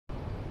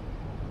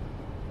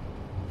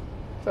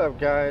What's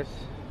up, guys?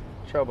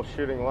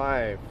 Troubleshooting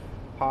Live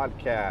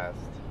podcast.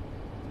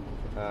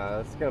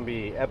 This is going to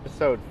be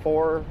episode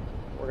 4.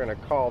 We're going to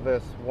call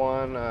this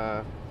one,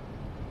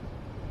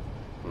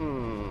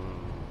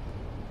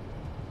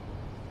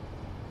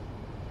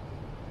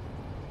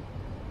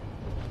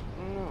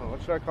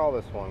 what should I call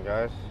this one,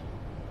 guys?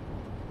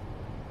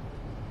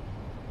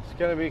 It's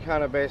going to be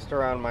kind of based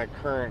around my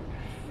current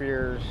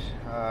fears,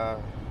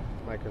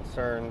 my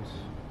concerns,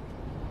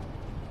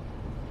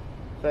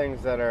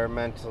 things that are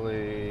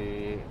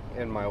mentally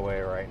in my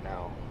way right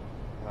now.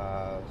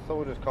 So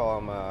we'll just call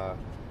them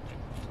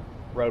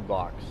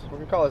roadblocks. We're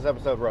going to call this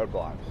episode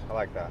Roadblocks. I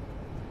like that.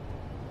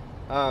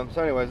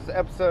 So anyways, this is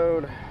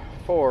episode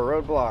 4,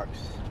 Roadblocks.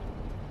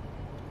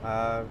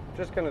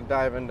 Just going to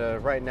dive into,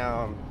 right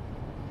now I'm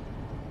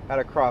at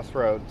a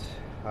crossroads,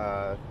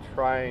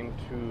 trying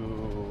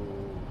to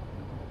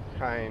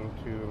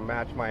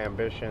match my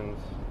ambitions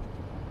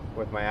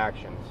with my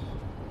actions,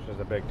 which is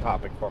a big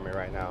topic for me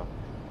right now.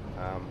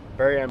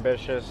 Very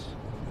ambitious,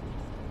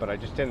 but I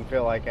just didn't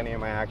feel like any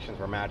of my actions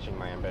were matching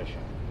my ambition.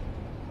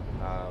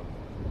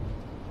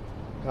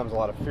 Comes a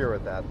lot of fear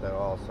with that, though,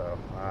 also.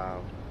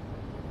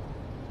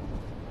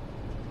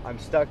 I'm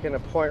stuck in a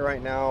point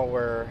right now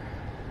where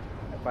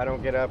if I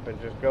don't get up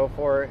and just go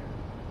for it,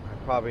 I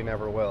probably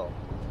never will.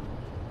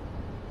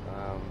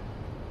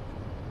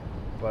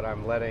 But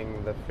I'm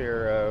letting the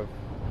fear of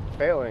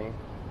failing,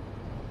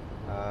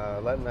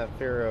 letting that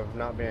fear of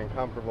not being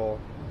comfortable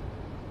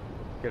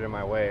get in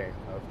my way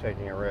of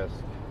taking a risk,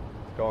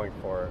 going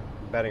for it,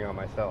 betting on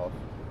myself.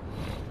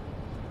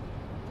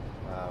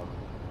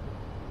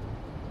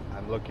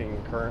 I'm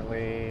looking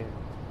currently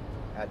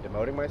at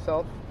demoting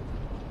myself.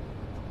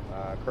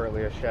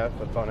 Currently a chef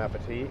with Bon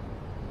Appetit,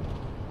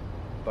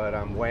 but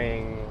I'm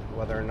weighing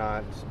whether or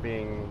not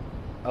being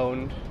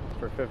owned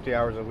for 50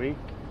 hours a week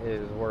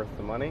is worth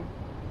the money,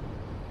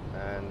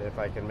 and if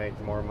I can make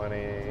more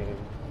money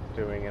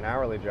doing an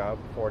hourly job,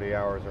 40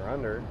 hours or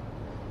under,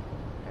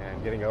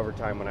 and getting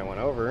overtime when I went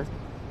over,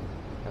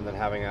 and then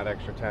having that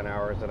extra 10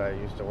 hours that I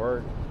used to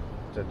work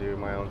to do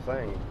my own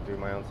thing, do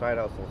my own side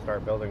hustle,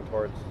 start building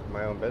towards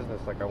my own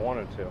business like I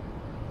wanted to.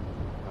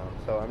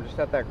 So I'm just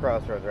at that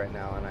crossroads right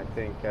now, and I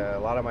think a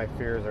lot of my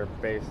fears are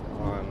based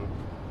on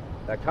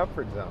that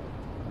comfort zone.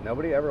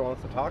 Nobody ever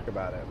wants to talk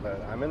about it,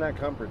 but I'm in that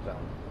comfort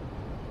zone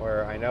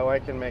where I know I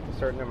can make a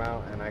certain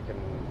amount and I can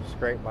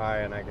scrape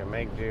by and I can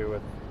make do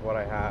with what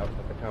I have,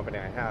 with the company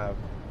I have.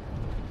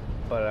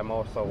 But I'm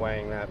also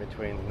weighing that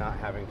between not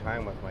having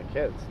time with my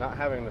kids, not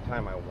having the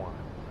time I want.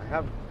 I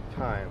have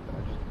time, but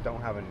I just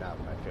don't have enough,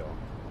 I feel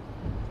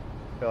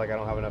like I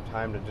don't have enough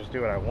time to just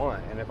do what I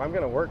want. And if I'm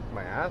going to work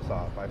my ass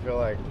off, I feel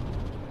like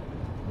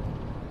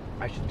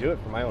I should do it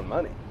for my own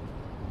money.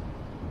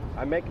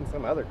 I'm making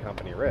some other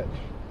company rich.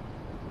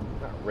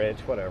 Not rich,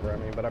 whatever,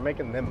 but I'm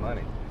making them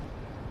money.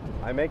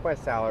 I make my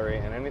salary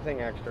and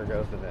anything extra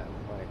goes to them.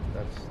 Like,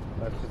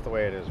 that's just the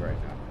way it is right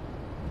now.